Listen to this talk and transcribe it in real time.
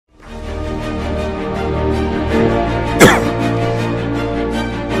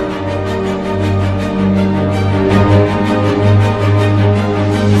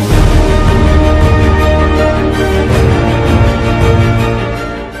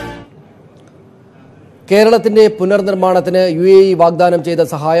കേരളത്തിന്റെ പുനർനിർമ്മാണത്തിന് UAE വാഗ്ദാനം ചെയ്ത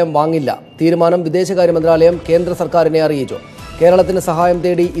സഹായം വാങ്ങില്ല. തീരുമാനം വിദേശകാര്യ മന്ത്രാലയം കേന്ദ്ര സർക്കാരിനെ അറിയിച്ചു. കേരളത്തിന് സഹായം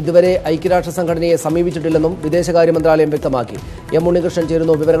തേടി ഇതുവരെ ഐക്യരാഷ്ട്ര സംഘടനയെ സമീപിച്ചിട്ടില്ലെന്നും വിദേശകാര്യ മന്ത്രാലയം വ്യക്തമാക്കി. എം ഉണ്ണികൃഷ്ണൻ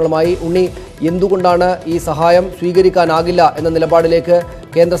ചേരുന്നു വിവരങ്ങളുമായി. ഉണ്ണി, എന്തുകൊണ്ടാണ് ഈ സഹായം സ്വീകരിക്കാനാകില്ല എന്ന നിലപാടിലേക്ക്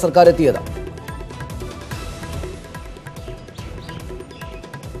കേന്ദ്ര സർക്കാർ എത്തിയത്?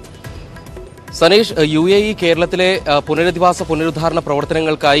 സനീഷ്, UAE കേരളത്തിലെ പുനരധിവാസ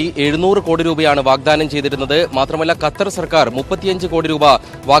പ്രവർത്തനങ്ങൾക്കായി 700 കോടി രൂപയാണ് വാഗ്ദാനം ചെയ്തിരുന്നത്. മാത്രമല്ല ഖത്തർ സർക്കാർ 35 കോടി രൂപ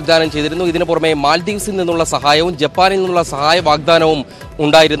വാഗ്ദാനം ചെയ്തിരുന്നു. ഇതിനു പുറമെ മാൽദീവ്സിൽ നിന്നുള്ള സഹായവും ജപ്പാനിൽ നിന്നുള്ള സഹായ വാഗ്ദാനവും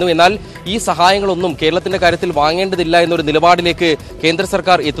ഉണ്ടായിരുന്നു. എന്നാൽ ഈ സഹായങ്ങളൊന്നും കേരളത്തിന്റെ കാര്യത്തിൽ വാങ്ങേണ്ടതില്ല എന്നൊരു നിലപാടിലേക്ക് കേന്ദ്ര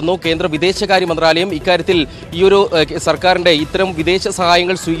സർക്കാർ എത്തുന്നു. കേന്ദ്ര വിദേശകാര്യ മന്ത്രാലയം ഇക്കാര്യത്തിൽ ഈയൊരു സർക്കാരിന്റെ ഇത്തരം വിദേശ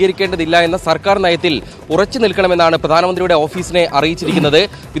സഹായങ്ങൾ സ്വീകരിക്കേണ്ടതില്ല എന്ന സർക്കാർ നയത്തിൽ ഉറച്ചു നിൽക്കണമെന്നാണ് പ്രധാനമന്ത്രിയുടെ ഓഫീസിനെ അറിയിച്ചിരിക്കുന്നത്.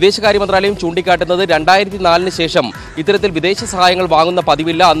 വിദേശകാര്യ മന്ത്രാലയം ചൂണ്ടിക്കാട്ടുന്നത് 2004 ശേഷം ഇത്തരത്തിൽ വിദേശ സഹായങ്ങൾ വാങ്ങുന്ന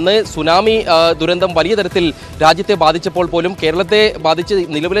പതിവില്ല. അന്ന് സുനാമി ദുരന്തം വലിയ തരത്തിൽ രാജ്യത്തെ ബാധിച്ചപ്പോൾ പോലും കേരളത്തെ ബാധിച്ച്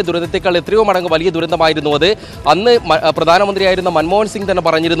നിലവിലെ ദുരന്തത്തെക്കാൾ എത്രയോ മടങ്ങ് വലിയ ദുരന്തമായിരുന്നു അത്. അന്ന് പ്രധാനമന്ത്രിയായിരുന്ന മൻമോഹൻ സിംഗ് തന്നെ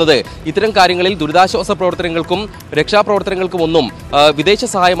പറഞ്ഞിരുന്നത് ഇത്തരം കാര്യങ്ങളിൽ ദുരിതാശ്വാസ പ്രവർത്തനങ്ങൾക്കും രക്ഷാപ്രവർത്തനങ്ങൾക്കും ഒന്നും വിദേശ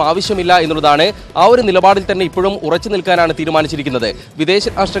സഹായം ആവശ്യമില്ല എന്നുള്ളതാണ്. ആ ഒരു നിലപാടിൽ തന്നെ ഇപ്പോഴും ഉറച്ചു നിൽക്കാനാണ് തീരുമാനിച്ചിരിക്കുന്നത്. വിദേശ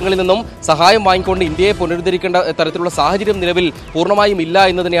രാഷ്ട്രങ്ങളിൽ നിന്നും സഹായം വാങ്ങിക്കൊണ്ട് ഇന്ത്യയെ പുനരുദ്ധരിക്കേണ്ട തരത്തിലുള്ള സാഹചര്യം നിലവിൽ പൂർണ്ണമായും ഇല്ല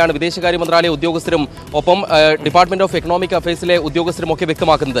എന്ന് തന്നെയാണ് വിദേശകാര്യ മന്ത്രാലയ ഉദ്യോഗസ്ഥരും ഒപ്പം ഡിപ്പാർട്ട്മെന്റ് ഓഫ് എക്കണോമിക് അഫയേഴ്സിലെ ഉദ്യോഗസ്ഥരും ഒക്കെ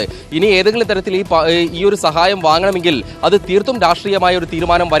വ്യക്തമാക്കുന്നത്. ഇനി ഏതെങ്കിലും തരത്തിൽ ഈ ഒരു സഹായം വാങ്ങണമെങ്കിൽ അത് തീർത്തും രാഷ്ട്രീയമായ ഒരു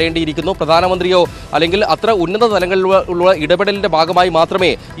തീരുമാനം വരേണ്ടിയിരിക്കുന്നു. പ്രധാനമന്ത്രിയോ അല്ലെങ്കിൽ അത്ര ഉന്നത തലങ്ങളിലുള്ള ഇടപെടലിന്റെ ഭാഗമായി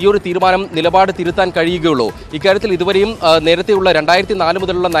മാത്രമേ ഈ ഒരു തീരുമാനം നിലപാട് തിരുത്താൻ കഴിയുകയുള്ളൂ. ഇക്കാര്യത്തിൽ ഇതുവരെയും നേരത്തെയുള്ള 2004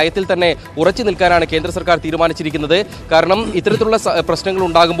 മുതലുള്ള നയത്തിൽ തന്നെ ഉറച്ചു നിൽക്കാനാണ് കേന്ദ്ര സർക്കാർ തീരുമാനിച്ചിരിക്കുന്നത്. കാരണം ഇത്തരത്തിലുള്ള പ്രശ്നങ്ങൾ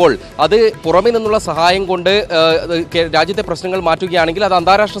ഉണ്ടാകുമ്പോൾ അത് പുറമെ നിന്നുള്ള സഹായം കൊണ്ട് രാജ്യത്തെ പ്രശ്നങ്ങൾ മാറ്റുകയാണെങ്കിൽ അത്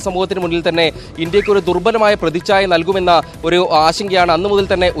അന്താരാഷ്ട്ര സമൂഹത്തിന് മുന്നിൽ തന്നെ ഇന്ത്യക്ക് ഒരു ദുർബലമായ പ്രതിച്ഛായ നൽകുമെന്ന ഒരു ആശങ്കയാണ് അന്നു മുതൽ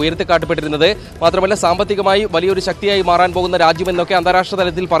തന്നെ ഉയർത്തിക്കാട്ടപ്പെട്ടിരുന്നത്. മാത്രമല്ല സാമ്പത്തികമായി വലിയൊരു ശക്തിയായി മാറാൻ പോകുന്ന രാജ്യമെന്നൊക്കെ അന്താരാഷ്ട്ര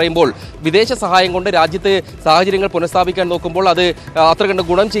തലത്തിൽ പറയുമ്പോൾ വിദേശ സഹായം കൊണ്ട് രാജ്യത്ത് സാഹചര്യങ്ങൾ പുനഃസ്ഥാപിക്കാൻ നോക്കുമ്പോൾ അത് അത്ര കണ്ട്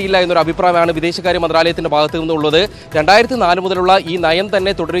ഗുണം ചെയ്യില്ല എന്നൊരു അഭിപ്രായമാണ് വിദേശകാര്യ മന്ത്രാലയത്തിന്റെ ഭാഗത്തു നിന്നുള്ളത്. 2004 മുതലുള്ള ഈ നയം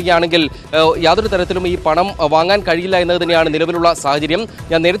തന്നെ തുടരുകയാണെങ്കിൽ യാതൊരു തരത്തിലും ഈ പണം വാങ്ങാൻ കഴിയില്ല എന്നത് തന്നെയാണ് നിലവിലുള്ള സാഹചര്യം.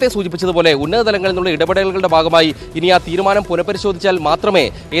 ഞാൻ നേരത്തെ സൂചിപ്പിച്ചതുപോലെ ഉന്നത തലങ്ങളിൽ നിന്നുള്ള ഇടപെടലുകളുടെ ഭാഗമായി ഇനി ആ തീരുമാനം പുനഃപരിശോധിച്ചാൽ മാത്രമേ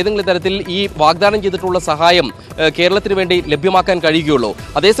ഏതെങ്കിലും തരത്തിൽ ഈ വാഗ്ദാനം ചെയ്തിട്ടുള്ള സഹായം കേരളത്തിന് വേണ്ടി ലഭ്യമാക്കാൻ കഴിയുകയുള്ളൂ.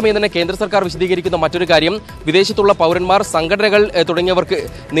 അതേസമയം തന്നെ കേന്ദ്ര സർക്കാർ വിശദീകരിക്കുന്ന മറ്റൊരു കാര്യം, വിദേശത്തുള്ള പൗരന്മാർ, സംഘടനകൾ തുടങ്ങിയവർക്ക്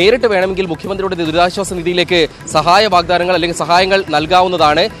നേരിട്ട് വേണമെങ്കിൽ മുഖ്യമന്ത്രിയുടെ ദുരിതാശ്വാസ നിധിയിലേക്ക് സഹായ വാഗ്ദാനങ്ങൾ അല്ലെങ്കിൽ സഹായങ്ങൾ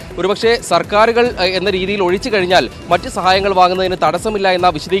നൽകാവുന്നതാണ്. ഒരുപക്ഷെ സർക്കാരുകൾ എന്ന രീതിയിൽ ഒഴിച്ചു കഴിഞ്ഞാൽ മറ്റ് സഹായങ്ങൾ വാങ്ങുന്നതിന് തടസ്സമില്ല എന്ന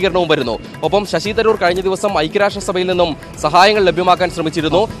വിശദീകരണവും വരുന്നു. ഒപ്പം ശശി തരൂർ കഴിഞ്ഞ ദിവസം ഐക്യരാഷ്ട്രസഭയിൽ നിന്നും സഹായങ്ങൾ ലഭ്യമാക്കാൻ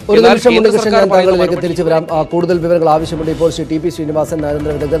ശ്രമിച്ചിരുന്നു. തിരിച്ചു വരാം. കൂടുതൽ വിവരങ്ങൾ ആവശ്യമുണ്ട്. ഇപ്പോൾ ശ്രീ TP ശ്രീനിവാസൻ,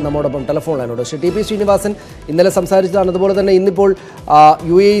 നരേന്ദ്ര വിദഗ്ധൻ നമ്മോടൊപ്പം ടെലിഫോൺ ലൈനുണ്ട്. ശ്രീ TP ശ്രീനിവാസൻ, ഇന്നലെ സംസാരിച്ചതാണ്. അതുപോലെ തന്നെ ഇന്നിപ്പോൾ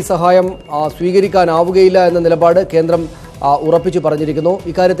UAE സഹായം സ്വീകരിക്കാനാവുകയില്ല എന്ന നിലപാട് കേന്ദ്രം ഉറപ്പിച്ചു പറഞ്ഞിരിക്കുന്നു.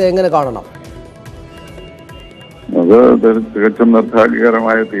 ഇക്കാര്യത്തെ എങ്ങനെ കാണണം? അത് തികച്ചും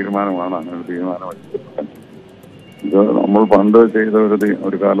നിർഭാഗ്യകരമായ തീരുമാനമാണ്. അങ്ങനെ തീരുമാനം ഇത് നമ്മൾ പണ്ട് ചെയ്ത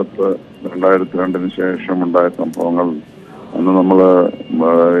ഒരു കാലത്ത് 2002 ശേഷം ഉണ്ടായ സംഭവങ്ങൾ, അന്ന് നമ്മൾ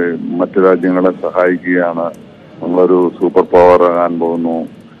മറ്റു രാജ്യങ്ങളെ സഹായിക്കുകയാണ്, നമ്മളൊരു സൂപ്പർ പവർ ആകാൻ പോകുന്നു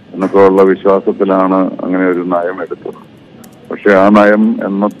എന്നൊക്കെ ഉള്ള വിശ്വാസത്തിലാണ് അങ്ങനെ ഒരു നയം എടുത്തത്. പക്ഷെ ആ നയം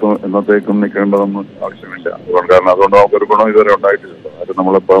എന്നത്തേക്കും നിൽക്കേണ്ടതൊന്നും ആവശ്യമില്ല. കാരണം അതുകൊണ്ട് നമുക്കൊരു ഗുണം ഇതുവരെ ഉണ്ടായിട്ടില്ല. അത്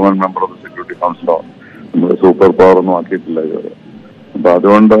നമ്മൾ permanent member of the security കൗൺസിലോ നമ്മൾ സൂപ്പർ പവർ ഒന്നും ആക്കിയിട്ടില്ല ഇതുവരെ. അപ്പൊ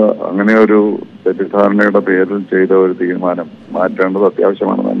അതുകൊണ്ട് അങ്ങനെ ഒരു തെറ്റിദ്ധാരണയുടെ പേരിൽ ചെയ്ത ഒരു തീരുമാനം മാറ്റേണ്ടത്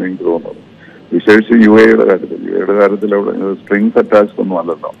അത്യാവശ്യമാണെന്നാണ് എനിക്ക് തോന്നുന്നത്. വിശേഷിച്ച് UAEയുടെ കാര്യത്തിൽ അവിടെ സ്ട്രിങ്സ് അറ്റാച്ച്ഡ് ഒന്നും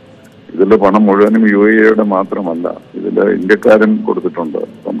അല്ലല്ലോ. ഇതിന്റെ പണം മുഴുവനും UAEയുടെ മാത്രമല്ല, ഇതില് ഇന്ത്യക്കാരൻ കൊടുത്തിട്ടുണ്ട്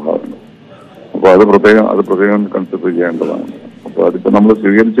സംഭാവന. അപ്പൊ അത് പ്രത്യേകം കൺസിഡർ ചെയ്യേണ്ടതാണ്. അപ്പൊ അതിപ്പോ നമ്മൾ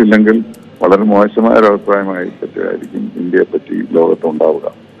സ്വീകരിച്ചില്ലെങ്കിൽ വളരെ മോശമായ ഒരു അഭിപ്രായമായി പറ്റുമായിരിക്കും ഇന്ത്യയെ പറ്റി ലോകത്തുണ്ടാവുക.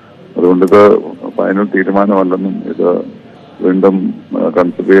 അതുകൊണ്ട് ഇത് ഫൈനൽ തീരുമാനമല്ലെന്നും ഇത് വീണ്ടും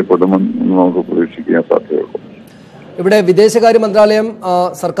കൺസിഡർ ചെയ്യപ്പെടുമെന്ന് നമുക്ക് പ്രതീക്ഷിക്കാൻ സാധ്യതയുള്ളൂ. ഇവിടെ വിദേശകാര്യ മന്ത്രാലയം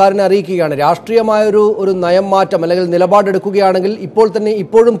സർക്കാരിനെ അറിയിക്കുകയാണ്, രാഷ്ട്രീയമായ ഒരു നയം മാറ്റം അല്ലെങ്കിൽ നിലപാടെടുക്കുകയാണെങ്കിൽ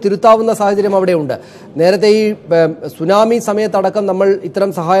ഇപ്പോഴും തിരുത്താവുന്ന സാഹചര്യം അവിടെയുണ്ട്. നേരത്തെ ഈ സുനാമി സമയത്തടക്കം നമ്മൾ ഇത്തരം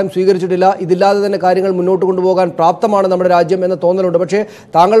സഹായം സ്വീകരിച്ചിട്ടില്ല. ഇതില്ലാതെ തന്നെ കാര്യങ്ങൾ മുന്നോട്ട് കൊണ്ടുപോകാൻ പ്രാപ്തമാണ് നമ്മുടെ രാജ്യം എന്ന തോന്നലുണ്ട്. പക്ഷേ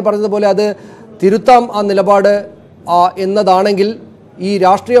താങ്കൾ പറഞ്ഞതുപോലെ അത് തിരുത്താം ആ നിലപാട് എന്നതാണെങ്കിൽ ഈ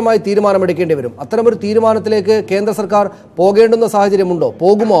രാഷ്ട്രീയമായി തീരുമാനമെടുക്കേണ്ടി വരും. അത്തരമൊരു തീരുമാനത്തിലേക്ക് കേന്ദ്ര സർക്കാർ പോകേണ്ടുന്ന സാഹചര്യമുണ്ടോ?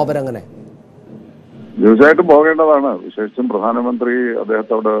 പോകുമോ അവരങ്ങനെ? തീർച്ചയായിട്ടും പോകേണ്ടതാണ്. വിശേഷിച്ചും പ്രധാനമന്ത്രി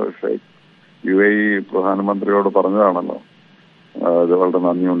അദ്ദേഹത്തോട് UAE പ്രധാനമന്ത്രിയോട് പറഞ്ഞതാണല്ലോ, അത് വളരെ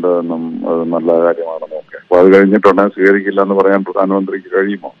നന്ദിയുണ്ട് എന്നും അത് നല്ല കാര്യമാണെന്നും ഒക്കെ. അപ്പൊ അത് കഴിഞ്ഞിട്ടുണ്ടെങ്കിൽ സ്വീകരിക്കില്ല എന്ന് പറയാൻ പ്രധാനമന്ത്രിക്ക്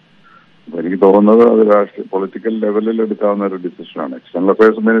കഴിയുമോ? അപ്പൊ എനിക്ക് തോന്നുന്നത് അത് പൊളിറ്റിക്കൽ ലെവലിൽ എടുക്കാവുന്ന ഒരു ഡിസിഷനാണ്. എക്സ്റ്റേണൽ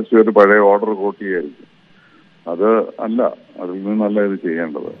അഫയേഴ്സ് മിനിസ്ട്രി ഒരു പഴയ ഓർഡർ കോട്ട് ചെയ്യായിരിക്കും. അത് അല്ല, അതിൽ നിന്നല്ല ഇത്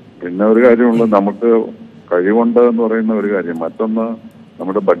ചെയ്യേണ്ടത്. പിന്നെ ഒരു കാര്യമുള്ളത്, നമുക്ക് കഴിവുണ്ട് എന്ന് പറയുന്ന ഒരു കാര്യം. മറ്റൊന്ന്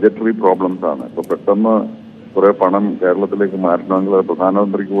നമ്മുടെ ബഡ്ജറ്ററി പ്രോബ്ലംസ് ആണ്. ഇപ്പൊ പെട്ടെന്ന് കുറെ പണം കേരളത്തിലേക്ക് മാറ്റണമെങ്കിൽ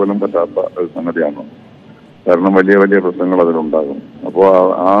പ്രധാനമന്ത്രിക്ക് പോലും പറ്റാത്ത ഒരു സംഗതിയാണ്. കാരണം വലിയ വലിയ പ്രശ്നങ്ങൾ അതിലുണ്ടാകും. അപ്പോൾ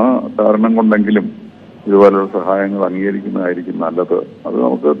ആ കാരണം കൊണ്ടെങ്കിലും ഇതുപോലുള്ള സഹായങ്ങൾ അംഗീകരിക്കുന്നതായിരിക്കും നല്ലത്. അത്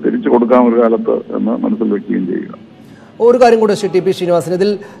നമുക്ക് തിരിച്ചു കൊടുക്കാം ഒരു കാലത്ത് എന്ന് മനസ്സിൽ വെക്കുകയും ചെയ്യുക. ഒരു കാര്യം കൂടെ ശ്രീ ടി പി ശ്രീനിവാസൻ, ഇതിൽ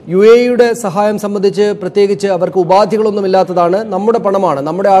UAE സഹായം സംബന്ധിച്ച് പ്രത്യേകിച്ച് അവർക്ക് ഉപാധികളൊന്നുമില്ലാത്തതാണ്, നമ്മുടെ പണമാണ്,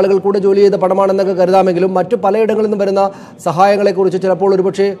 നമ്മുടെ ആളുകൾ കൂടെ ജോലി ചെയ്ത പണമാണെന്നൊക്കെ കരുതാമെങ്കിലും മറ്റു പലയിടങ്ങളിൽ നിന്നും വരുന്ന സഹായങ്ങളെക്കുറിച്ച് ചിലപ്പോൾ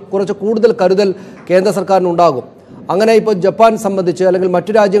ഒരുപക്ഷെ കുറച്ച് കൂടുതൽ കരുതൽ കേന്ദ്ര സർക്കാരിനുണ്ടാകും. അങ്ങനെ ഇപ്പോൾ ജപ്പാൻ സംബന്ധിച്ച് അല്ലെങ്കിൽ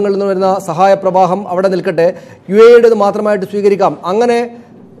മറ്റു രാജ്യങ്ങളിൽ നിന്ന് വരുന്ന സഹായ പ്രവാഹം അവിടെ നിൽക്കട്ടെ, UAE മാത്രമായിട്ട് സ്വീകരിക്കാം. അങ്ങനെ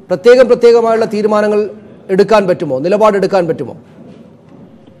പ്രത്യേകമായുള്ള തീരുമാനങ്ങൾ എടുക്കാൻ പറ്റുമോ, നിലപാടെടുക്കാൻ പറ്റുമോ?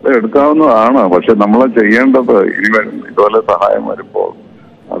 എടുക്കാവുന്നതാണ്. പക്ഷെ നമ്മൾ ചെയ്യേണ്ടത് ഇനി ഇതുപോലെ സഹായം വരുമ്പോൾ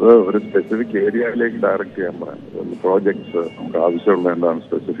അത് ഒരു സ്പെസിഫിക് ഏരിയയിലേക്ക് ഡയറക്റ്റ് ചെയ്യാൻ പറയുന്നത്. പ്രോജക്ട്സ് നമുക്ക് ആവശ്യമുള്ള എന്താണ്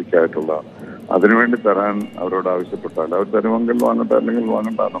സ്പെസിഫിക് ആയിട്ടുള്ള, അതിനുവേണ്ടി തരാൻ അവരോട് ആവശ്യപ്പെട്ടാൽ അവർ തരുമെങ്കിൽ വാങ്ങട്ടെ, അല്ലെങ്കിൽ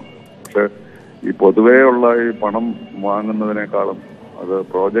വാങ്ങണ്ടാണ്. പക്ഷെ ഈ പൊതുവേ ഉള്ള ഈ പണം വാങ്ങുന്നതിനേക്കാളും അത്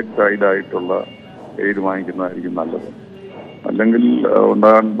പ്രോജക്ട് സൈഡായിട്ടുള്ള എയ്ഡ് വാങ്ങിക്കുന്നതായിരിക്കും നല്ലത്. അല്ലെങ്കിൽ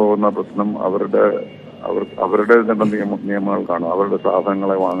ഉണ്ടാകാൻ പോകുന്ന പ്രശ്നം അവരുടെ തന്നെ നിയമങ്ങൾ കാണും. അവരുടെ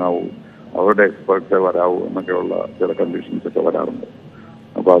സാധനങ്ങളെ വാങ്ങാവൂ, അവരുടെ എക്സ്പെർട്സെ വരാവൂ എന്നൊക്കെയുള്ള ചില കണ്ടീഷൻസ് ഒക്കെ വരാറുണ്ട്.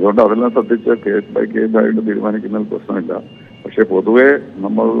 അപ്പൊ അതുകൊണ്ട് അതെല്ലാം ശ്രദ്ധിച്ച് കേസ് ബൈ കേസ് ആയിട്ട് തീരുമാനിക്കുന്നതിൽ പ്രശ്നമില്ല. പക്ഷെ പൊതുവെ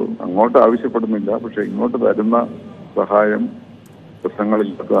നമ്മൾ അങ്ങോട്ട് ആവശ്യപ്പെടുന്നില്ല, പക്ഷെ ഇങ്ങോട്ട് തരുന്ന സഹായം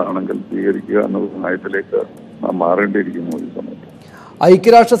പ്രശ്നങ്ങളില്ലാത്തതാണെങ്കിൽ സ്വീകരിക്കുക എന്ന നയത്തിലേക്ക് നാം മാറേണ്ടിയിരിക്കുന്നു ഈ സമയത്ത്.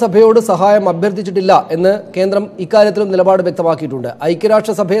 ഐക്യരാഷ്ട്രസഭയോട് സഹായം അഭ്യർത്ഥിച്ചിട്ടില്ല എന്ന് കേന്ദ്രം ഇക്കാര്യത്തിലും നിലപാട് വ്യക്തമാക്കിയിട്ടുണ്ട്.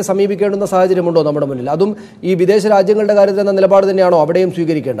 ഐക്യരാഷ്ട്രസഭയെ സമീപിക്കേണ്ടുന്ന സാഹചര്യമുണ്ടോ നമ്മുടെ മുന്നിൽ? അതും ഈ വിദേശ രാജ്യങ്ങളുടെ കാര്യത്തിൽ എന്ന നിലപാട് തന്നെയാണോ അവിടെയും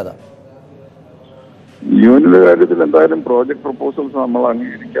സ്വീകരിക്കേണ്ടത്? യുഎനിന്റെ കാര്യത്തിൽ എന്തായാലും പ്രോജക്ട് പ്രപ്പോസൽസ് നമ്മൾ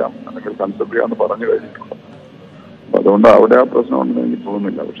അംഗീകരിക്കാം അല്ലെങ്കിൽ കൺസിഡർ ചെയ്യാമെന്ന് പറഞ്ഞു കഴിഞ്ഞിട്ടുണ്ട്. അതുകൊണ്ട് അവിടെ ആ പ്രശ്നമുണ്ടെന്ന് എനിക്ക്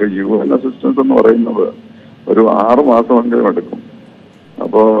തോന്നുന്നില്ല. പക്ഷെ UN അസിസ്റ്റൻസ് എന്ന് പറയുന്നത് ഒരു 6 മാസമെങ്കിലും എടുക്കും.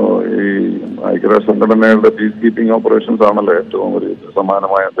 അപ്പോ ഈ ഐക്യരാഷ്ട്ര സംഘടനയുടെ പീസ് കീപ്പിംഗ് ഓപ്പറേഷൻസ് ആണല്ലോ ഏറ്റവും ഒരു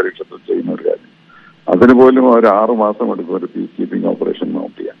സമാനമായ അന്തരീക്ഷത്തിൽ ചെയ്യുന്ന ഒരു കാര്യം. അതിന് പോലും ഒരു 6 മാസം എടുക്കും ഒരു പീസ് കീപ്പിംഗ് ഓപ്പറേഷൻ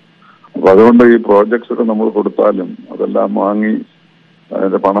നോട്ട് ചെയ്യാൻ. അപ്പൊ അതുകൊണ്ട് ഈ പ്രോജക്ട്സ് ഒക്കെ നമ്മൾ കൊടുത്താലും അതെല്ലാം വാങ്ങി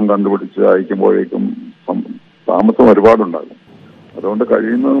അതിന്റെ പണം കണ്ടുപിടിച്ച് അയക്കുമ്പോഴേക്കും താമസം ഒരുപാടുണ്ടാകും. അതുകൊണ്ട്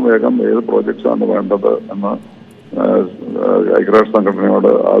കഴിയുന്നതും വേഗം ഏത് പ്രോജക്ട്സ് ആണ് വേണ്ടത് എന്ന് ഐക്യരാഷ്ട്ര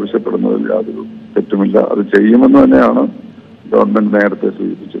സംഘടനയോട് ആവശ്യപ്പെടുന്നതിൽ യാതൊരു തെറ്റുമില്ല. അത് ചെയ്യുമെന്ന് തന്നെയാണ് ഗവൺമെന്റ് നേരത്തെ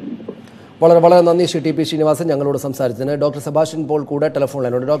സൂചിപ്പിച്ചിരുന്നത്. വളരെ നന്ദി ശ്രീ ടി പി ശ്രീനിവാസൻ ഞങ്ങളോട് സംസാരിച്ചതിന്. ഡോക്ടർ സെബാസ്റ്റ്യൻ പോൾ കൂടെ ടെലിഫോൺ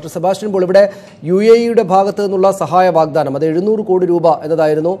ലൈനുണ്ട്. ഡോക്ടർ സെബാസ്റ്റ്യൻ പോൾ, ഇവിടെ UAE ഭാഗത്ത് നിന്നുള്ള സഹായ വാഗ്ദാനം അത് 700 കോടി രൂപ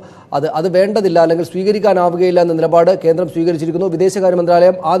എന്നതായിരുന്നു. അത് വേണ്ടതില്ല അല്ലെങ്കിൽ സ്വീകരിക്കാനാവുകയില്ല എന്ന നിലപാട് കേന്ദ്രം സ്വീകരിച്ചിരിക്കുന്നു. വിദേശകാര്യ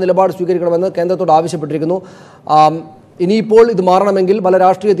മന്ത്രാലയം ആ നിലപാട് സ്വീകരിക്കണമെന്ന് കേന്ദ്രത്തോട് ആവശ്യപ്പെട്ടിരിക്കുന്നു. ഇനിയിപ്പോൾ ഇത് മാറണമെങ്കിൽ പല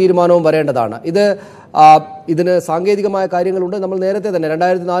രാഷ്ട്രീയ തീരുമാനവും വരേണ്ടതാണ്. ഇതിന് സാങ്കേതികമായ കാര്യങ്ങളുണ്ട്. നമ്മൾ നേരത്തെ തന്നെ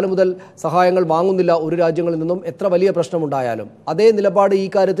 2004 മുതൽ സഹായങ്ങൾ വാങ്ങുന്നില്ല ഒരു രാജ്യങ്ങളിൽ നിന്നും, എത്ര വലിയ പ്രശ്നമുണ്ടായാലും. അതേ നിലപാട് ഈ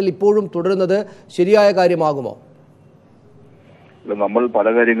കാര്യത്തിൽ ഇപ്പോഴും തുടരുന്നത് ശരിയായ കാര്യമാകുമോ? നമ്മൾ പല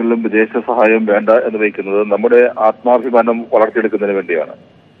കാര്യങ്ങളിലും വിദേശ സഹായം വേണ്ട എന്ന് വയ്ക്കുന്നത് നമ്മുടെ ആത്മാഭിമാനം വളർത്തിയെടുക്കുന്നതിന് വേണ്ടിയാണ്.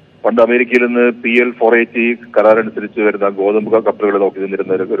 പണ്ട് അമേരിക്കയിൽ നിന്ന് PL-480 കരാറനുസരിച്ച് വരുന്ന ഗോതമ്പ് കപ്പലുകൾ നോക്കി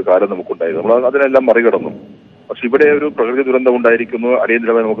നിന്നിരുന്ന ഒരു കാലം നമുക്കുണ്ടായിരുന്നു. നമ്മൾ അതിനെല്ലാം മറികടന്നു. പക്ഷെ ഇവിടെ ഒരു പ്രകൃതി ദുരന്തം ഉണ്ടായിരിക്കുന്നു,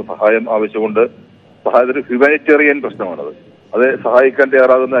 അടിയന്തരമായി നമുക്ക് സഹായം ആവശ്യമുണ്ട്. സഹായത്തിന് ഹ്യൂമാനിറ്റേറിയൻ പ്രശ്നമാണത്. അത് സഹായിക്കാൻ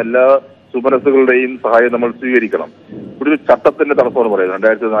തയ്യാറാകുന്ന എല്ലാ സുമനസ്സുകളുടെയും സഹായം നമ്മൾ സ്വീകരിക്കണം. ഇവിടെ ഒരു ചട്ടത്തിന്റെ തടസ്സമെന്ന് പറയുന്നത്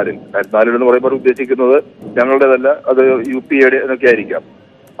 2004 എന്ന് പറയുമ്പോൾ ഉദ്ദേശിക്കുന്നത് ഞങ്ങളുടേതല്ല, അത് UPA എന്നൊക്കെ ആയിരിക്കാം.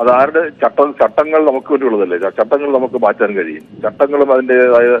 അത് ആരുടെ ചട്ടങ്ങൾ നമുക്ക് വേണ്ടിയുള്ളതല്ലേ. ചട്ടങ്ങൾ നമുക്ക് മാറ്റാൻ കഴിയും. ചട്ടങ്ങളും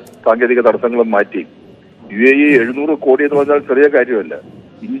അതിൻ്റെതായ സാങ്കേതിക തടസ്സങ്ങളും മാറ്റി UAE 700 കോടി എന്ന് പറഞ്ഞാൽ ചെറിയ കാര്യമല്ല.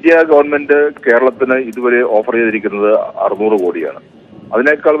 ഇന്ത്യ ഗവൺമെന്റ് കേരളത്തിന് ഇതുവരെ ഓഫർ ചെയ്തിരിക്കുന്നത് 600 കോടിയാണ്.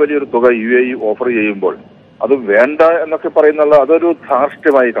 അതിനേക്കാൾ വലിയൊരു തുക UAE ഓഫർ ചെയ്യുമ്പോൾ അത് വേണ്ട എന്നൊക്കെ പറയുന്നുള്ള അതൊരു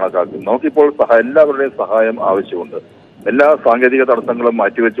ധാർഷ്ട്യമായി കണക്കാക്കും. നമുക്കിപ്പോൾ എല്ലാവരുടെയും സഹായം ആവശ്യമുണ്ട്. എല്ലാ സാങ്കേതിക തടസ്സങ്ങളും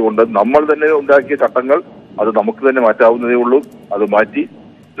മാറ്റിവെച്ചുകൊണ്ട് നമ്മൾ തന്നെ ഉണ്ടാക്കിയ ചട്ടങ്ങൾ അത് നമുക്ക് തന്നെ മാറ്റാവുന്നതേ ഉള്ളൂ. അത് മാറ്റി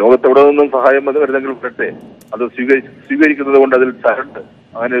ലോകത്തെവിടെ നിന്നും സഹായം വരുന്നെങ്കിൽ വരട്ടെ, അത് സ്വീകരിക്കുന്നത് കൊണ്ട് അതിൽ ചരണ്ട്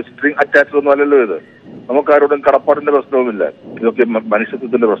അങ്ങനെ സ്ട്രിങ് അറ്റാച്ച്ഡ് ഒന്നും അല്ലല്ലോ ഇത്. നമുക്കാരോടും കടപ്പാടിന്റെ പ്രശ്നവുമില്ല. ഇതൊക്കെ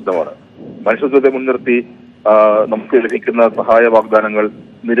മനുഷ്യത്വത്തിന്റെ പ്രശ്നമാണ്. മനുഷ്യത്വത്തെ മുൻനിർത്തി നമുക്ക് ലഭിക്കുന്ന സഹായ വാഗ്ദാനങ്ങൾ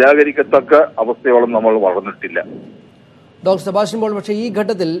നിരാകരിക്കത്തക്ക അവസ്ഥയോളം നമ്മൾ വളർന്നിട്ടില്ല. ഡോക്ടർ സെബാസ്റ്റ്യൻ പോൾ, പക്ഷേ ഈ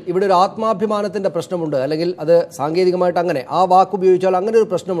ഘട്ടത്തിൽ ഇവിടെ ഒരു ആത്മാഭിമാനത്തിന്റെ പ്രശ്നമുണ്ട്, അല്ലെങ്കിൽ അത് സാങ്കേതികമായിട്ട് അങ്ങനെ ആ വാക്ക് ഉപയോഗിച്ചാൽ അങ്ങനെ ഒരു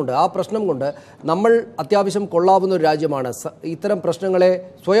പ്രശ്നമുണ്ട്. ആ പ്രശ്നം കൊണ്ട് നമ്മൾ അത്യാവശ്യം കൊള്ളാവുന്ന ഒരു രാജ്യമാണ്. ഇത്തരം പ്രശ്നങ്ങളെ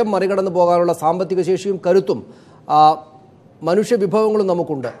സ്വയം മറികടന്നു പോകാനുള്ള സാമ്പത്തിക ശേഷിയും കരുത്തും മനുഷ്യ വിഭവങ്ങളും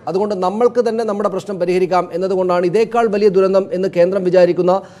നമുക്കുണ്ട്. അതുകൊണ്ട് നമ്മൾക്ക് തന്നെ നമ്മുടെ പ്രശ്നം പരിഹരിക്കാം എന്നതുകൊണ്ടാണ് ഇതേക്കാൾ വലിയ ദുരന്തം എന്ന് കേന്ദ്രം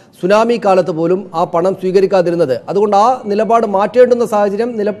വിചാരിക്കുന്ന സുനാമി കാലത്ത് പോലും ആ പണം സ്വീകരിക്കാതിരുന്നത്. അതുകൊണ്ട് ആ നിലപാട് മാറ്റേണ്ടുന്ന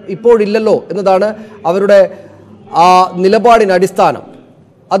സാഹചര്യം ഇപ്പോഴില്ലല്ലോ എന്നതാണ് അവരുടെ ആ നിലപാടിന് അടിസ്ഥാനം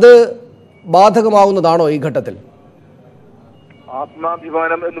അത് ബാധകമാവുന്നതാണോ ഈ ഘട്ടത്തിൽ?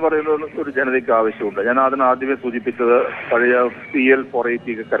 ആത്മാഭിമാനം എന്ന് പറയുന്ന ഒരു ജനതയ്ക്ക് ആവശ്യമുണ്ട്. ഞാൻ അതിന് ആദ്യമേ സൂചിപ്പിച്ചത് പഴയ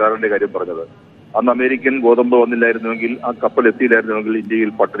PL-480 കരാറിന്റെ കാര്യം പറഞ്ഞത്. അന്ന് അമേരിക്കൻ ഗോതമ്പ് വന്നില്ലായിരുന്നുവെങ്കിൽ, ആ കപ്പൽ എത്തിയില്ലായിരുന്നുവെങ്കിൽ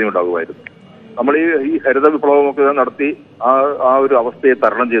ഇന്ത്യയിൽ പട്ടിണി ഉണ്ടാകുമായിരുന്നു. നമ്മൾ ഈ ഹരിത വിപ്ലവമൊക്കെ നടത്തി ആ ഒരു അവസ്ഥയെ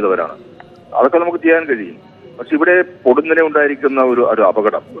തരണം ചെയ്തവരാണ്. അതൊക്കെ നമുക്ക് ചെയ്യാൻ കഴിയും. പക്ഷെ ഇവിടെ പൊടുന്നനെ ഉണ്ടായിരിക്കുന്ന ഒരു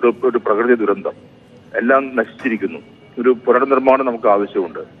അപകടം, ഒരു പ്രകൃതി ദുരന്തം, എല്ലാം നശിച്ചിരിക്കുന്നു. ഒരു പുനർനിർമ്മാണം നമുക്ക്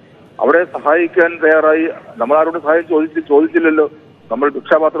ആവശ്യമുണ്ട്. അവിടെ സഹായിക്കാൻ തയ്യാറായി നമ്മൾ ആരോടും സഹായം ചോദിച്ചില്ലല്ലോ. നമ്മൾ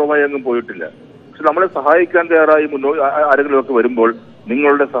ഭിക്ഷാപാത്രവുമായി അങ്ങും പോയിട്ടില്ല. പക്ഷെ നമ്മളെ സഹായിക്കാൻ തയ്യാറായി ആരെങ്കിലുമൊക്കെ വരുമ്പോൾ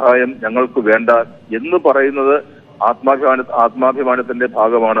നിങ്ങളുടെ സഹായം ഞങ്ങൾക്ക് വേണ്ട എന്ന് പറയുന്നത് ആത്മാഭിമാനത്തിന്റെ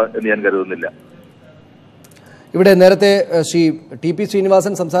ഭാഗമാണ് എന്ന് ഞാൻ കരുതുന്നില്ല. ഇവിടെ നേരത്തെ ശ്രീ TP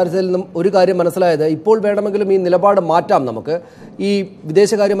ശ്രീനിവാസൻ സംസാരിച്ചതിൽ നിന്നും ഒരു കാര്യം മനസ്സിലായത്, ഇപ്പോൾ വേണമെങ്കിലും ഈ നിലപാട് മാറ്റാം നമുക്ക്. ഈ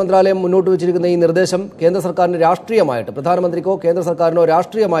വിദേശകാര്യ മന്ത്രാലയം മുന്നോട്ട് വെച്ചിരിക്കുന്ന ഈ നിർദ്ദേശം കേന്ദ്ര സർക്കാരിന് രാഷ്ട്രീയമായിട്ട്, പ്രധാനമന്ത്രിക്കോ കേന്ദ്ര സർക്കാരിനോ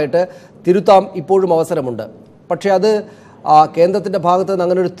രാഷ്ട്രീയമായിട്ട് തിരുത്താം ഇപ്പോഴും അവസരമുണ്ട്. പക്ഷേ അത് കേന്ദ്രത്തിന്റെ ഭാഗത്ത് നിന്ന്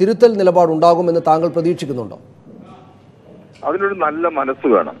അങ്ങനെ ഒരു തിരുത്തൽ നിലപാടുണ്ടാകുമെന്ന് താങ്കൾ പ്രതീക്ഷിക്കുന്നുണ്ടോ? അതിനൊരു നല്ല മനസ്സ്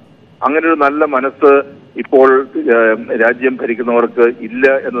വേണം. അങ്ങനെ ഒരു നല്ല മനസ്സ് ഇപ്പോൾ രാജ്യം ഭരിക്കുന്നവർക്ക് ഇല്ല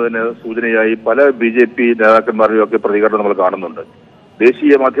എന്നതിന് സൂചനയായി പല BJP നേതാക്കന്മാരുടെയും ഒക്കെ പ്രതികരണം നമ്മൾ കാണുന്നുണ്ട്.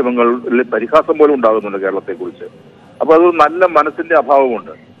 ദേശീയ മാധ്യമങ്ങളിൽ പരിഹാസം പോലും ഉണ്ടാകുന്നുണ്ട് കേരളത്തെക്കുറിച്ച്. അപ്പൊ അത് നല്ല മനസ്സിന്റെ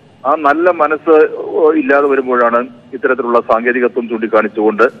അഭാവമുണ്ട്. ആ നല്ല മനസ്സ് ഇല്ലാതെ വരുമ്പോഴാണ് ഇത്തരത്തിലുള്ള സാങ്കേതികത്വം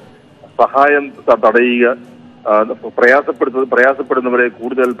ചൂണ്ടിക്കാണിച്ചുകൊണ്ട് സഹായം തടയുക, പ്രയാസപ്പെടുന്നവരെ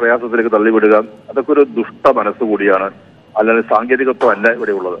കൂടുതൽ പ്രയാസത്തിലേക്ക് തള്ളിവിടുക. അതൊക്കെ ഒരു ദുഷ്ട മനസ്സ് കൂടിയാണ്, അല്ലാതെ സാങ്കേതികത്വം അല്ല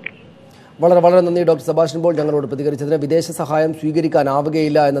ഇവിടെ ഉള്ളത്. വളരെ വളരെ നന്ദി ഡോക്ടർ സെബാസ്റ്റ്യൻ പോൾ ഞങ്ങളോട് പ്രതികരിച്ചതിന്. വിദേശ സഹായം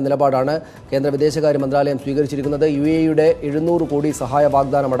സ്വീകരിക്കാനാവുകയില്ല എന്ന നിലപാടാണ് കേന്ദ്ര വിദേശകാര്യ മന്ത്രാലയം സ്വീകരിച്ചിരിക്കുന്നത്. UAE-യുടെ 700 കോടി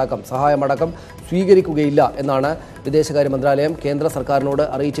സഹായമടക്കം സ്വീകരിക്കുകയില്ല എന്നാണ് വിദേശകാര്യ മന്ത്രാലയം കേന്ദ്ര സർക്കാരിനോട്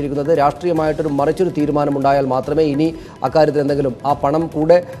അറിയിച്ചിരിക്കുന്നത്. രാഷ്ട്രീയമായിട്ടൊരു മറിച്ചൊരു തീരുമാനമുണ്ടായാൽ മാത്രമേ ഇനി അക്കാര്യത്തിൽ എന്തെങ്കിലും ആ പണം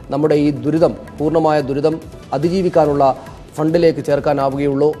കൂടെ നമ്മുടെ ഈ പൂർണ്ണമായ ദുരിതം അതിജീവിക്കാനുള്ള ഫണ്ടിലേക്ക്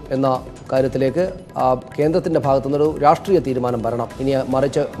ചേർക്കാനാവുകയുള്ളൂ എന്ന കാര്യത്തിലേക്ക് കേന്ദ്രത്തിൻ്റെ ഭാഗത്തുനിന്നൊരു രാഷ്ട്രീയ തീരുമാനം വരണം. ഇനി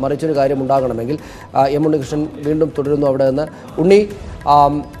മറിച്ചൊരു കാര്യം ഉണ്ടാകണമെങ്കിൽ. ഉണ്ണികൃഷ്ണൻ വീണ്ടും തുടരുന്നു അവിടെ നിന്ന്. ഉണ്ണി,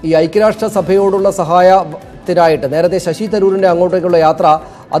 ഈ ഐക്യരാഷ്ട്രസഭയോടുള്ള സഹായത്തിനായിട്ട് നേരത്തെ ശശി തരൂരിൻ്റെ അങ്ങോട്ടേക്കുള്ള യാത്ര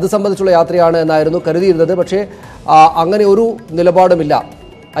അത് സംബന്ധിച്ചുള്ള യാത്രയാണ് എന്നായിരുന്നു കരുതിയിരുന്നത്. പക്ഷേ അങ്ങനെ ഒരു നിലപാടുമില്ല.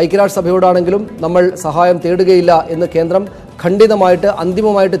 ഐക്യരാഷ്ട്രസഭയോടാണെങ്കിലും നമ്മൾ സഹായം തേടുകയില്ല എന്ന് കേന്ദ്രം ഖണ്ഡിതമായിട്ട്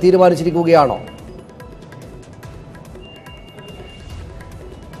അന്തിമമായിട്ട് തീരുമാനിച്ചിരിക്കുകയാണോ?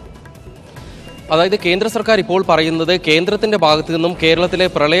 അതായത് കേന്ദ്ര സർക്കാർ ഇപ്പോൾ പറയുന്നത് കേന്ദ്രത്തിന്റെ ഭാഗത്തു നിന്നും കേരളത്തിലെ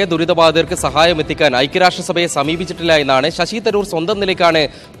പ്രളയ ദുരിതബാധിതർക്ക് സഹായം എത്തിക്കാൻ ഐക്യരാഷ്ട്രസഭയെ സമീപിച്ചിട്ടില്ല എന്നാണ്. ശശി തരൂർ സ്വന്തം നിലയ്ക്കാണ്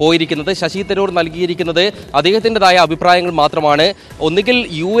പോയിരിക്കുന്നത്. ശശി തരൂർ നൽകിയിരിക്കുന്നത് അദ്ദേഹത്തിൻ്റെതായ അഭിപ്രായങ്ങൾ മാത്രമാണ്. ഒന്നുകിൽ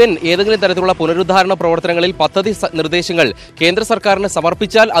UN ഏതെങ്കിലും തരത്തിലുള്ള പുനരുദ്ധാരണ പ്രവർത്തനങ്ങളിൽ പദ്ധതി നിർദ്ദേശങ്ങൾ കേന്ദ്ര സർക്കാരിന്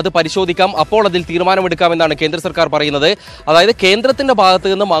സമർപ്പിച്ചാൽ അത് പരിശോധിക്കാം, അപ്പോൾ അതിൽ തീരുമാനമെടുക്കാമെന്നാണ് കേന്ദ്ര സർക്കാർ പറയുന്നത്. അതായത് കേന്ദ്രത്തിന്റെ ഭാഗത്തു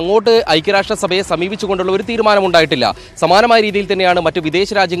നിന്നും അങ്ങോട്ട് ഐക്യരാഷ്ട്രസഭയെ സമീപിച്ചുകൊണ്ടുള്ള ഒരു തീരുമാനമുണ്ടായിട്ടില്ല. സമാനമായ രീതിയിൽ തന്നെയാണ് മറ്റു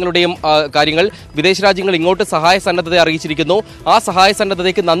വിദേശ രാജ്യങ്ങളുടെയും കാര്യങ്ങൾ. വിദേശ രാജ്യങ്ങൾ ഇങ്ങോട്ട് സഹായ സന്നദ്ധത അറിയിച്ചിരിക്കുന്നു. ആ സഹായ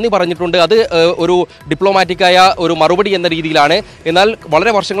സന്നദ്ധതയ്ക്ക് നന്ദി പറഞ്ഞിട്ടുണ്ട്. അത് ഒരു ഡിപ്ലോമാറ്റിക്കായ ഒരു മറുപടി എന്ന രീതിയിലാണ്. എന്നാൽ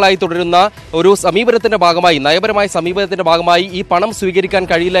വളരെ വർഷങ്ങളായി തുടരുന്ന ഒരു സമീപനത്തിന്റെ ഭാഗമായി, നയപരമായ സമീപനത്തിന്റെ ഭാഗമായി ഈ പണം സ്വീകരിക്കാൻ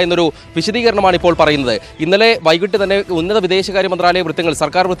കഴിയില്ല എന്നൊരു വിശദീകരണമാണ് ഇപ്പോൾ പറയുന്നത്. ഇന്നലെ വൈകിട്ട് തന്നെ ഉന്നത വിദേശകാര്യ മന്ത്രാലയ വൃത്തങ്ങൾ,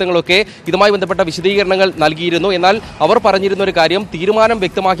 സർക്കാർ വൃത്തങ്ങളൊക്കെ ഇതുമായി ബന്ധപ്പെട്ട വിശദീകരണങ്ങൾ നൽകിയിരുന്നു. എന്നാൽ അവർ പറഞ്ഞിരുന്ന ഒരു കാര്യം, തീരുമാനം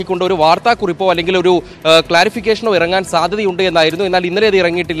വ്യക്തമാക്കിക്കൊണ്ട് ഒരു വാർത്താക്കുറിപ്പോ അല്ലെങ്കിൽ ഒരു ക്ലാരിഫിക്കേഷനോ ഇറങ്ങാൻ സാധ്യതയുണ്ട് എന്നായിരുന്നു. എന്നാൽ ഇന്നലെ അത്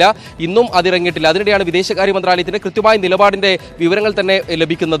ഇറങ്ങിയിട്ടില്ല, ഇന്നും അതിറങ്ങിയിട്ടില്ല. അതിനിടെയാണ് വിദേശകാര്യ മന്ത്രാലയത്തിന്റെ കൃത്യമായ നിലപാടിന്റെ വിവരങ്ങൾ തന്നെ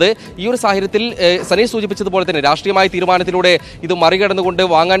ലഭിക്കുന്നത്. ഈ ഒരു സാഹചര്യത്തിൽ സനീഷ് സൂചിപ്പിച്ചതുപോലെ തന്നെ രാഷ്ട്രീയമായ തീരുമാനത്തിലൂടെ ഇത് മറികടന്നുകൊണ്ട്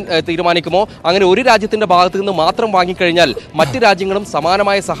വാങ്ങാൻ തീരുമാനിക്കുമോ? അങ്ങനെ ഒരു രാജ്യത്തിന്റെ ഭാഗത്തു നിന്ന് മാത്രം വാങ്ങിക്കഴിഞ്ഞാൽ മറ്റ് രാജ്യങ്ങളും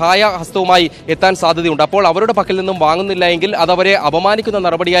സമാനമായ സഹായ ഹസ്തവുമായി എത്താൻ സാധ്യതയുണ്ട്. അപ്പോൾ അവരുടെ പക്കൽ നിന്നും വാങ്ങുന്നില്ല എങ്കിൽ അത് അവരെ അപമാനിക്കുന്ന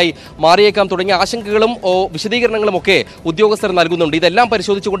നടപടിയായി മാറിയേക്കാം തുടങ്ങിയ ആശങ്കകളും വിശദീകരണങ്ങളും ഒക്കെ ഉദ്യോഗസ്ഥർ നൽകുന്നുണ്ട്. ഇതെല്ലാം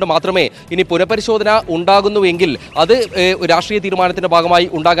പരിശോധിച്ചുകൊണ്ട് മാത്രമേ ഇനി പുനഃപരിശോധന ഉണ്ടാകുന്നുവെങ്കിൽ അത് രാഷ്ട്രീയ തീരുമാനത്തിന്റെ ഭാഗമായി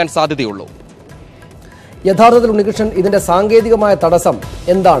ഉണ്ടാകാൻ സാധ്യതയുള്ളൂ. യഥാർത്ഥത്തിൽ ഉണ്ണികൃഷ്ണൻ, ഇതിൻ്റെ സാങ്കേതികമായ തടസ്സം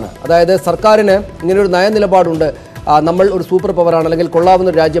എന്താണ്? അതായത് സർക്കാരിന് ഇങ്ങനെയൊരു നയനിലപാടുണ്ട്, നമ്മൾ ഒരു സൂപ്പർ പവറാണ് അല്ലെങ്കിൽ കൊള്ളാവുന്ന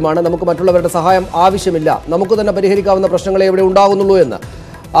ഒരു രാജ്യമാണ്, നമുക്ക് മറ്റുള്ളവരുടെ സഹായം ആവശ്യമില്ല, നമുക്ക് തന്നെ പരിഹരിക്കാവുന്ന പ്രശ്നങ്ങളെ ഇവിടെ ഉണ്ടാകുന്നുള്ളൂ എന്ന്.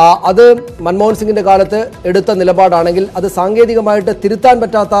 അത് മൻമോഹൻ സിംഗിൻ്റെ കാലത്ത് എടുത്ത നിലപാടാണെങ്കിൽ അത് സാങ്കേതികമായിട്ട് തിരുത്താൻ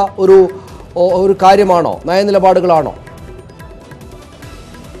പറ്റാത്ത ഒരു കാര്യമാണോ, നയനിലപാടുകളാണോ?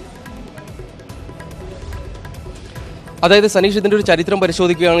 അതായത് സനീഷ്, ഇതിന്റെ ഒരു ചരിത്രം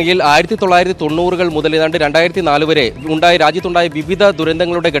പരിശോധിക്കുകയാണെങ്കിൽ 1990-കൾ മുതൽ ഏതാണ്ട് 2004 വരെ രാജ്യത്തുണ്ടായ വിവിധ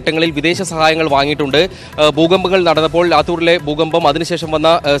ദുരന്തങ്ങളുടെ ഘട്ടങ്ങളിൽ വിദേശ സഹായങ്ങൾ വാങ്ങിയിട്ടുണ്ട്. ഭൂകമ്പങ്ങൾ നടന്നപ്പോൾ ലാത്തൂരിലെ ഭൂകമ്പം, അതിനുശേഷം വന്ന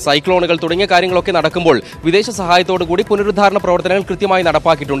സൈക്ലോണുകൾ തുടങ്ങിയ കാര്യങ്ങളൊക്കെ നടക്കുമ്പോൾ വിദേശ സഹായത്തോടു കൂടി പുനരുദ്ധാരണ പ്രവർത്തനങ്ങൾ കൃത്യമായി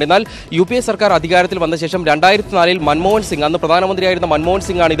നടപ്പാക്കിയിട്ടുണ്ട്. എന്നാൽ UPA സർക്കാർ അധികാരത്തിൽ വന്ന ശേഷം 2004-ൽ മൻമോഹൻ സിംഗ്, അന്ന് പ്രധാനമന്ത്രിയായിരുന്ന മൻമോഹൻ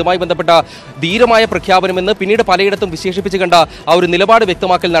സിംഗ് ആണ് ഇതുമായി ബന്ധപ്പെട്ട ധീരമായ പ്രഖ്യാപനമെന്ന് പിന്നീട് പലയിടത്തും വിശേഷിപ്പിച്ച് കണ്ട ആ ഒരു നിലപാട്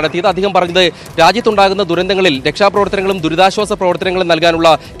വ്യക്തമാക്കൽ നടത്തിയത്. അദ്ദേഹം പറഞ്ഞത് രാജ്യത്തുണ്ടാകുന്ന ദുരന്തങ്ങളിൽ രക്ഷാപ്രവർത്തനങ്ങളും ദുരിതാശ്വാസ പ്രവർത്തനങ്ങളും നൽകാനുള്ള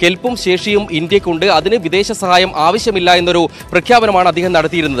കെൽപ്പും ശേഷിയും ഇന്ത്യക്കുണ്ട്, അതിന് വിദേശ സഹായം ആവശ്യമില്ല എന്നൊരു പ്രഖ്യാപനമാണ് അദ്ദേഹം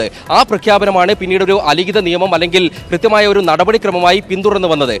നടത്തിയിരുന്നത്. ആ പ്രഖ്യാപനമാണ് പിന്നീട് ഒരു അലിഖിത നിയമം അല്ലെങ്കിൽ കൃത്യമായ ഒരു നടപടിക്രമമായി പിന്തുടർന്നു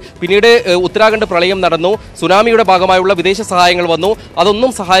വന്നത്. പിന്നീട് ഉത്തരാഖണ്ഡ് പ്രളയം നടന്നു, സുനാമിയുടെ ഭാഗമായുള്ള വിദേശ സഹായങ്ങൾ വന്നു,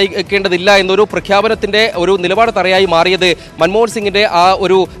 അതൊന്നും സഹായിക്കേണ്ടതില്ല എന്നൊരു പ്രഖ്യാപനത്തിന്റെ ഒരു നിലപാട് തറയായി മാറിയത് മൻമോഹൻ സിംഗിന്റെ ആ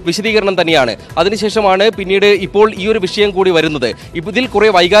ഒരു വിശദീകരണം തന്നെയാണ്. അതിനുശേഷമാണ് പിന്നീട് ഇപ്പോൾ ഈ ഒരു വിഷയം കൂടി വരുന്നത്. ഇതിൽ കുറെ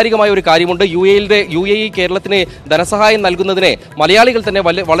വൈകാരികമായ ഒരു കാര്യമുണ്ട്. UAE കേരളത്തിന് ധനസഹായം നൽകുന്നതിനെ മലയാളികൾ തന്നെ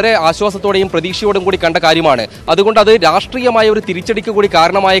വളരെ ആശ്വാസത്തോടെയും പ്രതീക്ഷയോടും കൂടി കണ്ട കാര്യമാണ്. അതുകൊണ്ട് അത് രാഷ്ട്രീയമായ ഒരു തിരിച്ചടിക്ക് കൂടി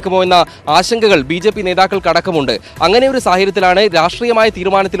കാരണമായേക്കുമോ എന്ന ആശങ്കകൾ BJP നേതാക്കൾക്കടക്കമുണ്ട്. അങ്ങനെ ഒരു സാഹചര്യത്തിലാണ് രാഷ്ട്രീയമായ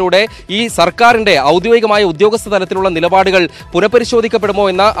തീരുമാനത്തിലൂടെ ഈ സർക്കാരിന്റെ ഔദ്യോഗികമായ ഉദ്യോഗസ്ഥ തലത്തിലുള്ള നിലപാടുകൾ പുനഃപരിശോധിക്കപ്പെടുമോ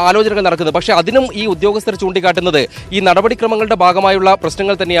എന്ന ആലോചനകൾ നടക്കുന്നത്. പക്ഷേ അതിനും ഈ ഉദ്യോഗസ്ഥർ ചൂണ്ടിക്കാട്ടുന്നത് ഈ നടപടിക്രമങ്ങളുടെ ഭാഗമായുള്ള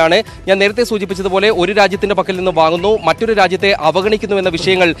പ്രശ്നങ്ങൾ തന്നെയാണ്. ഞാൻ നേരത്തെ സൂചിപ്പിച്ചതുപോലെ ഒരു രാജ്യത്തിന്റെ പക്കൽ നിന്ന് വാങ്ങുന്നു, മറ്റൊരു രാജ്യത്തെ അവഗണിക്കുന്നു എന്ന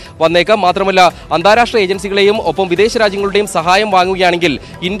വിഷയങ്ങൾ വന്നേക്കാം. മാത്രമല്ല അന്താരാഷ്ട്ര ഏജൻസികളെയും ഒപ്പം വിദേശ രാജ്യങ്ങളുടെയും സഹായം വാങ്ങുകയാണെങ്കിൽ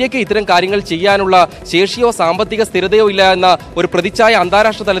ഇന്ത്യക്ക് ഇത്തരം കാര്യങ്ങൾ ചെയ്യാനുള്ള ശേഷിയോ സാമ്പത്തിക സ്ഥിരതയോ ഇല്ല എന്ന ഒരു പ്രതിച്ഛായ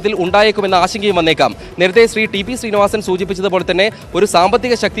അന്താരാഷ്ട്ര തലത്തിൽ ഉണ്ടായേക്കുമെന്ന ആശങ്കയും വന്നേക്കാം. നേരത്തെ ശ്രീ TP ശ്രീനിവാസൻ സൂചിപ്പിച്ചതുപോലെ തന്നെ ഒരു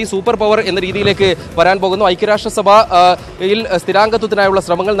സാമ്പത്തിക ശക്തി, സൂപ്പർ പവർ എന്ന രീതിയിലേക്ക് വരാൻ പോകുന്നു. ഐക്യരാഷ്ട്രസഭയിൽ സ്ഥിരാംഗത്വത്തിനായുള്ള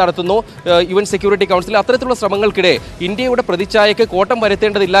ശ്രമങ്ങൾ നടത്തുന്നു UN സെക്യൂരിറ്റി കൗൺസിൽ. അത്തരത്തിലുള്ള ശ്രമങ്ങൾക്കിടെ ഇന്ത്യയുടെ പ്രതിച്ഛായക്ക് കോട്ടം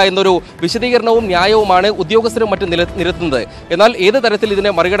വരുത്തേണ്ടതില്ല എന്നൊരു വിശദീകരണവും ന്യായവുമാണ് ഉദ്യോഗസ്ഥരും മറ്റും നിരത്തുന്നത്. എന്നാൽ ഏത് തരത്തിൽ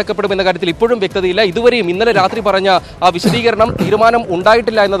ഇതിനെ മറികടക്കപ്പെടുമെന്ന കാര്യത്തിൽ ഇപ്പോഴും വ്യക്തതയില്ല. ഇതുവരെയും ഇന്നലെ രാത്രി പറഞ്ഞ ആ വിശദീകരണം തീരുമാനം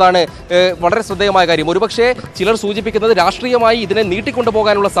ഉണ്ടായിട്ടില്ല എന്നതാണ് വളരെ ശ്രദ്ധേയമായ കാര്യം. ഒരുപക്ഷെ ചിലർ സൂചിപ്പിക്കുന്നത് രാഷ്ട്രീയമായി ഇതിനെ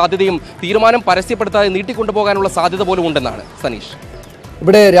നീട്ടിക്കൊണ്ടുപോകാനുള്ള സാധ്യതയും തീരുമാനം പരസ്യപ്പെടുത്താതെ നീട്ടിക്കൊണ്ടുപോകാനുള്ള സാധ്യത പോലും ഉണ്ടെന്നാണ് സനീഷ്.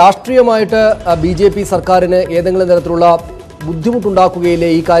 ഇവിടെ രാഷ്ട്രീയമായിട്ട് BJP സർക്കാരിന് ഏതെങ്കിലും തരത്തിലുള്ള ബുദ്ധിമുട്ടുണ്ടാക്കുകയില്ലേ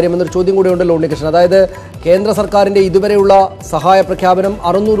ഈ കാര്യം എന്നൊരു ചോദ്യം കൂടെ ഉണ്ടല്ലോ ഉണ്ണികൃഷ്ണൻ. അതായത് കേന്ദ്ര സർക്കാരിന്റെ ഇതുവരെയുള്ള സഹായ പ്രഖ്യാപനം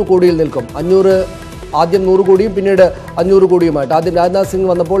 600 കോടിയിൽ നിൽക്കും. ആദ്യം 100 കോടിയും പിന്നീട് 500 കോടിയുമായിട്ട്. ആദ്യം രാജ്നാഥ് സിംഗ്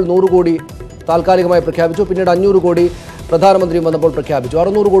വന്നപ്പോൾ 100 കോടി താൽക്കാലികമായി പ്രഖ്യാപിച്ചു, പിന്നീട് 500 കോടി പ്രധാനമന്ത്രിയും വന്നപ്പോൾ പ്രഖ്യാപിച്ചു.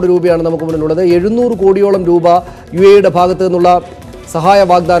 600 കോടി രൂപയാണ് നമുക്ക് മുന്നിലുള്ളത്. 700 കോടിയോളം രൂപ UAEയുടെ ഭാഗത്തു നിന്നുള്ള സഹായ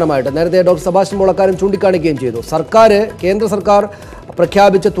വാഗ്ദാനമായിട്ട് നേരത്തെ ഡോക്ടർ സെബാസ്റ്റ്യൻ പോൾ അക്കാര്യം ചൂണ്ടിക്കാണിക്കുകയും ചെയ്തു. കേന്ദ്ര സർക്കാർ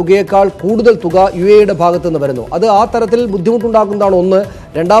പ്രഖ്യാപിച്ച തുകയേക്കാൾ കൂടുതൽ തുക UAEയുടെ ഭാഗത്തു നിന്ന് വരുന്നു. അത് ആ തരത്തിൽ ബുദ്ധിമുട്ടുണ്ടാക്കുന്നതാണ് ഒന്ന്.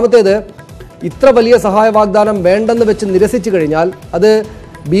 രണ്ടാമത്തേത്, ഇത്ര വലിയ സഹായ വാഗ്ദാനം വേണ്ടെന്ന് വെച്ച് നിരസിച്ചു കഴിഞ്ഞാൽ അത്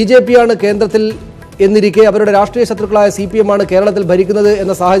BJP ആണ് കേന്ദ്രത്തിൽ എന്നിരിക്കെ അവരുടെ രാഷ്ട്രീയ ശത്രുക്കളായ CPM ആണ് കേരളത്തിൽ ഭരിക്കുന്നത്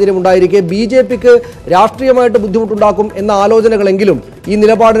എന്ന സാഹചര്യം ഉണ്ടായിരിക്കെ BJPക്ക് രാഷ്ട്രീയമായിട്ട് ബുദ്ധിമുട്ടുണ്ടാക്കും എന്ന ആലോചനകളെങ്കിലും ഈ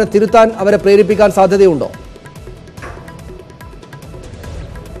നിലപാടിനെ തിരുത്താൻ അവരെ പ്രേരിപ്പിക്കാൻ സാധ്യതയുണ്ടോ?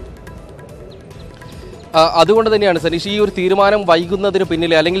 അതുകൊണ്ട് തന്നെയാണ് സനീഷ് ഈ ഒരു തീരുമാനം വൈകുന്നതിന്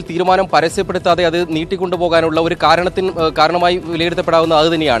പിന്നിലെ അല്ലെങ്കിൽ തീരുമാനം പരസ്യപ്പെടുത്താതെ അത് നീട്ടിക്കൊണ്ടുപോകാനുള്ള ഒരു കാരണമായി വിലയിരുത്തപ്പെടാവുന്ന അത്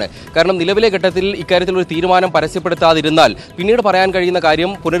തന്നെയാണ്. കാരണം നിലവിലെ ഘട്ടത്തിൽ ഇക്കാര്യത്തിൽ ഒരു തീരുമാനം പരസ്യപ്പെടുത്താതിരുന്നാൽ പിന്നീട് പറയാൻ കഴിയുന്ന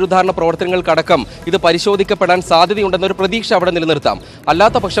കാര്യം പുനരുദ്ധാരണ പ്രവർത്തനങ്ങൾക്കടക്കം ഇത് പരിശോധിക്കപ്പെടാൻ സാധ്യതയുണ്ടെന്നൊരു പ്രതീക്ഷ അവിടെ നിലനിർത്താം.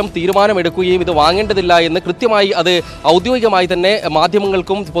 അല്ലാത്ത പക്ഷം തീരുമാനം എടുക്കുകയും ഇത് വാങ്ങേണ്ടതില്ല എന്ന് കൃത്യമായി അത് ഔദ്യോഗികമായി തന്നെ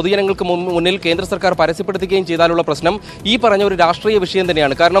മാധ്യമങ്ങൾക്കും പൊതുജനങ്ങൾക്കും മുന്നിൽ കേന്ദ്ര സർക്കാർ പരസ്യപ്പെടുത്തുകയും ചെയ്താലുള്ള പ്രശ്നം ഈ പറഞ്ഞ ഒരു രാഷ്ട്രീയ വിഷയം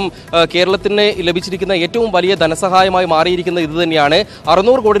തന്നെയാണ്. കാരണം കേരളത്തിന് ലഭിച്ചിരിക്കുന്ന ഏറ്റവും വലിയ ധനസഹായമായി മാറിയിരിക്കുന്നത് ഇത് തന്നെയാണ്.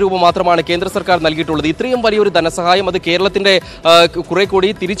 600 കോടി രൂപ മാത്രമാണ് കേന്ദ്ര സർക്കാർ നൽകിയിട്ടുള്ളത്. ഇത്രയും വലിയൊരു ധനസഹായം അത് കേരളത്തിന്റെ കുറെ കൂടി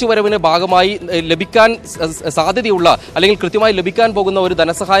തിരിച്ചുവരവിന് ഭാഗമായി ലഭിക്കാൻ സാധ്യതയുള്ള അല്ലെങ്കിൽ കൃത്യമായി ലഭിക്കാൻ പോകുന്ന ഒരു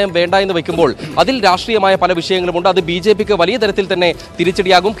ധനസഹായം വേണ്ട എന്ന് വെക്കുമ്പോൾ അതിൽ രാഷ്ട്രീയമായ പല വിഷയങ്ങളുമുണ്ട്. അത് BJPക്ക് വലിയ തരത്തിൽ തന്നെ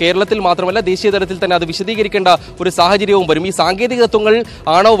തിരിച്ചടിയാകും. കേരളത്തിൽ മാത്രമല്ല ദേശീയ തലത്തിൽ തന്നെ അത് വിശദീകരിക്കേണ്ട ഒരു സാഹചര്യവും വരും. ഈ സാങ്കേതികത്വങ്ങൾ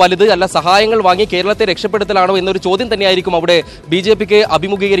ആണോ വലുത്, അല്ല സഹായങ്ങൾ വാങ്ങി കേരളത്തെ രക്ഷപ്പെടുത്തലാണോ എന്നൊരു ചോദ്യം തന്നെയായിരിക്കും അവിടെ BJPക്ക്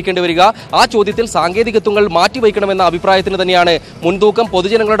അഭിമുഖീകരിക്കേണ്ടി വരിക. ആ ചോദ്യത്തിൽ സാങ്കേതികത്വങ്ങൾ മാറ്റിവയ്ക്കണമെന്ന അഭിപ്രായത്തിന് തന്നെയാണ് മുൻതൂക്കം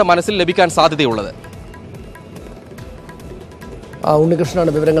പൊതുജനങ്ങളുടെ മനസ്സിൽ ലഭിക്കാൻ സാധ്യതയുള്ളത്.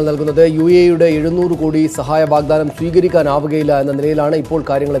 ഉണ്ണികൃഷ്ണനാണ് വിവരങ്ങൾ നൽകുന്നത്. UAEയുടെ 700 കോടി സഹായ വാഗ്ദാനം സ്വീകരിക്കാനാവുകയില്ല എന്ന നിലയിലാണ് ഇപ്പോൾ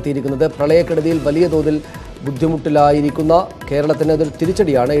കാര്യങ്ങൾ എത്തിയിരിക്കുന്നത്. പ്രളയക്കെടുതിയിൽ വലിയ തോതിൽ ബുദ്ധിമുട്ടിലായിരിക്കുന്ന കേരളത്തിന് അതൊരു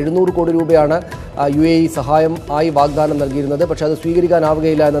തിരിച്ചടിയാണ്. 700 കോടി രൂപയാണ് UAE സഹായം ആയി വാഗ്ദാനം നൽകിയിരുന്നത്. പക്ഷേ അത്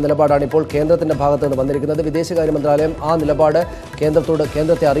സ്വീകരിക്കാനാവുകയില്ല എന്ന നിലപാടാണ് ഇപ്പോൾ കേന്ദ്രത്തിൻ്റെ ഭാഗത്ത് നിന്ന് വന്നിരിക്കുന്നത്. വിദേശകാര്യ മന്ത്രാലയം ആ നിലപാട്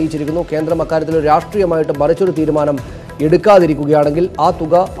കേന്ദ്രത്തെ അറിയിച്ചിരിക്കുന്നു. കേന്ദ്രം അക്കാര്യത്തിൽ രാഷ്ട്രീയമായിട്ട് മറിച്ചൊരു തീരുമാനം എടുക്കാതിരിക്കുകയാണെങ്കിൽ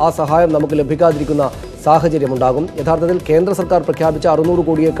ആ സഹായം നമുക്ക് ലഭിക്കാതിരിക്കുന്ന സാഹചര്യമുണ്ടാകും. യഥാർത്ഥത്തിൽ കേന്ദ്ര സർക്കാർ പ്രഖ്യാപിച്ച 600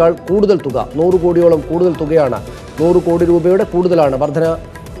 കോടിയേക്കാൾ കൂടുതൽ തുക, 100 കോടിയോളം കൂടുതൽ തുകയാണ്, 100 കോടി രൂപയുടെ കൂടുതലാണ്, വർധന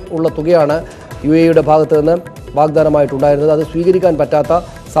ഉള്ള തുകയാണ് UAEയുടെ ഭാഗത്ത് നിന്ന് വാഗ്ദാനമായിട്ടുണ്ടായിരുന്നത്. അത് സ്വീകരിക്കാൻ പറ്റാത്ത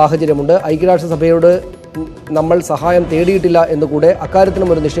സാഹചര്യമുണ്ട്. ഐക്യരാഷ്ട്രസഭയോട് നമ്മൾ സഹായം തേടിയിട്ടില്ല എന്നുകൂടെ അക്കാര്യത്തിനും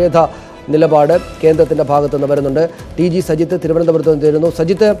ഒരു നിഷേധ നിലപാട് കേന്ദ്രത്തിന്റെ ഭാഗത്തു നിന്ന് വരുന്നുണ്ട്. TG സജിത്ത് തിരുവനന്തപുരത്ത് നിന്ന് ചേരുന്നു.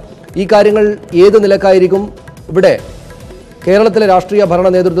 സജിത്ത്, ഈ കാര്യങ്ങൾ ഏത് നിലക്കായിരിക്കും ഇവിടെ കേരളത്തിലെ രാഷ്ട്രീയ ഭരണ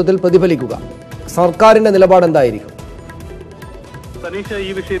നേതൃത്വത്തിൽ പ്രതിഫലിക്കുക? സർക്കാരിന്റെ നിലപാട് എന്തായിരിക്കും? സനീഷ്,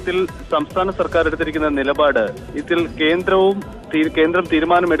 ഈ വിഷയത്തിൽ സംസ്ഥാന സർക്കാർ എടുത്തിരിക്കുന്ന നിലപാട് ഇതിൽ കേന്ദ്രം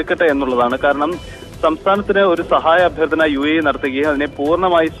തീരുമാനമെടുക്കട്ടെ എന്നുള്ളതാണ്. കാരണം സംസ്ഥാനത്തിന് ഒരു സഹായ അഭ്യർത്ഥന UAE നടത്തുകയും അതിനെ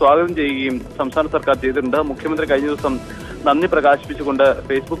പൂർണ്ണമായി സ്വാഗതം ചെയ്യുകയും സംസ്ഥാന സർക്കാർ ചെയ്തിട്ടുണ്ട്. മുഖ്യമന്ത്രി കഴിഞ്ഞ ദിവസം നന്ദി പ്രകാശിപ്പിച്ചുകൊണ്ട്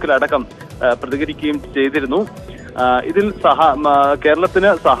ഫേസ്ബുക്കിലടക്കം പ്രതികരിക്കുകയും ചെയ്തിരുന്നു. ഇതിൽ കേരളത്തിന്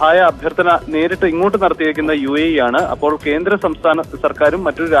സഹായ അഭ്യർത്ഥന നേരിട്ട് ഇങ്ങോട്ട് നടത്തിയിരിക്കുന്ന UAE ആണ്. അപ്പോൾ കേന്ദ്ര സംസ്ഥാന സർക്കാരും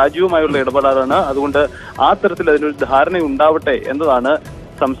മറ്റൊരു രാജ്യവുമായുള്ള ഇടപെടലാണ്. അതുകൊണ്ട് ആ തരത്തിൽ അതിനൊരു ധാരണ ഉണ്ടാവട്ടെ എന്നതാണ്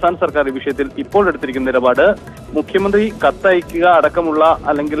സംസ്ഥാന സർക്കാർ ഈ വിഷയത്തിൽ ഇപ്പോൾ എടുത്തിരിക്കുന്ന നിലപാട്. മുഖ്യമന്ത്രി കത്തയക്കുക അടക്കമുള്ള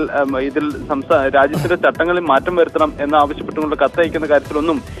അല്ലെങ്കിൽ ഇതിൽ രാജ്യത്തിന്റെ ചട്ടങ്ങളിൽ മാറ്റം വരുത്തണം എന്ന് ആവശ്യപ്പെട്ടുകൊണ്ട് കത്തയക്കുന്ന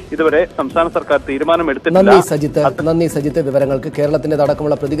കാര്യത്തിലൊന്നും ഇതുവരെ സംസ്ഥാന സർക്കാർ തീരുമാനമെടുത്തിട്ടില്ല. നന്ദി സജിത്ത്. വിവരങ്ങൾക്ക് കേരളത്തിന്റെ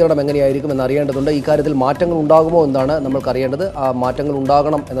അടക്കമുള്ള പ്രതികരണം എങ്ങനെയായിരിക്കും എന്ന് അറിയേണ്ടതുണ്ട്. ഈ കാര്യത്തിൽ മാറ്റങ്ങൾ ഉണ്ടാകുമോ എന്നാണ് നമ്മൾക്ക് അറിയേണ്ടത്. ആ മാറ്റങ്ങൾ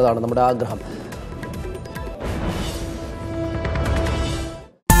ഉണ്ടാകണം എന്നതാണ് നമ്മുടെ ആഗ്രഹം.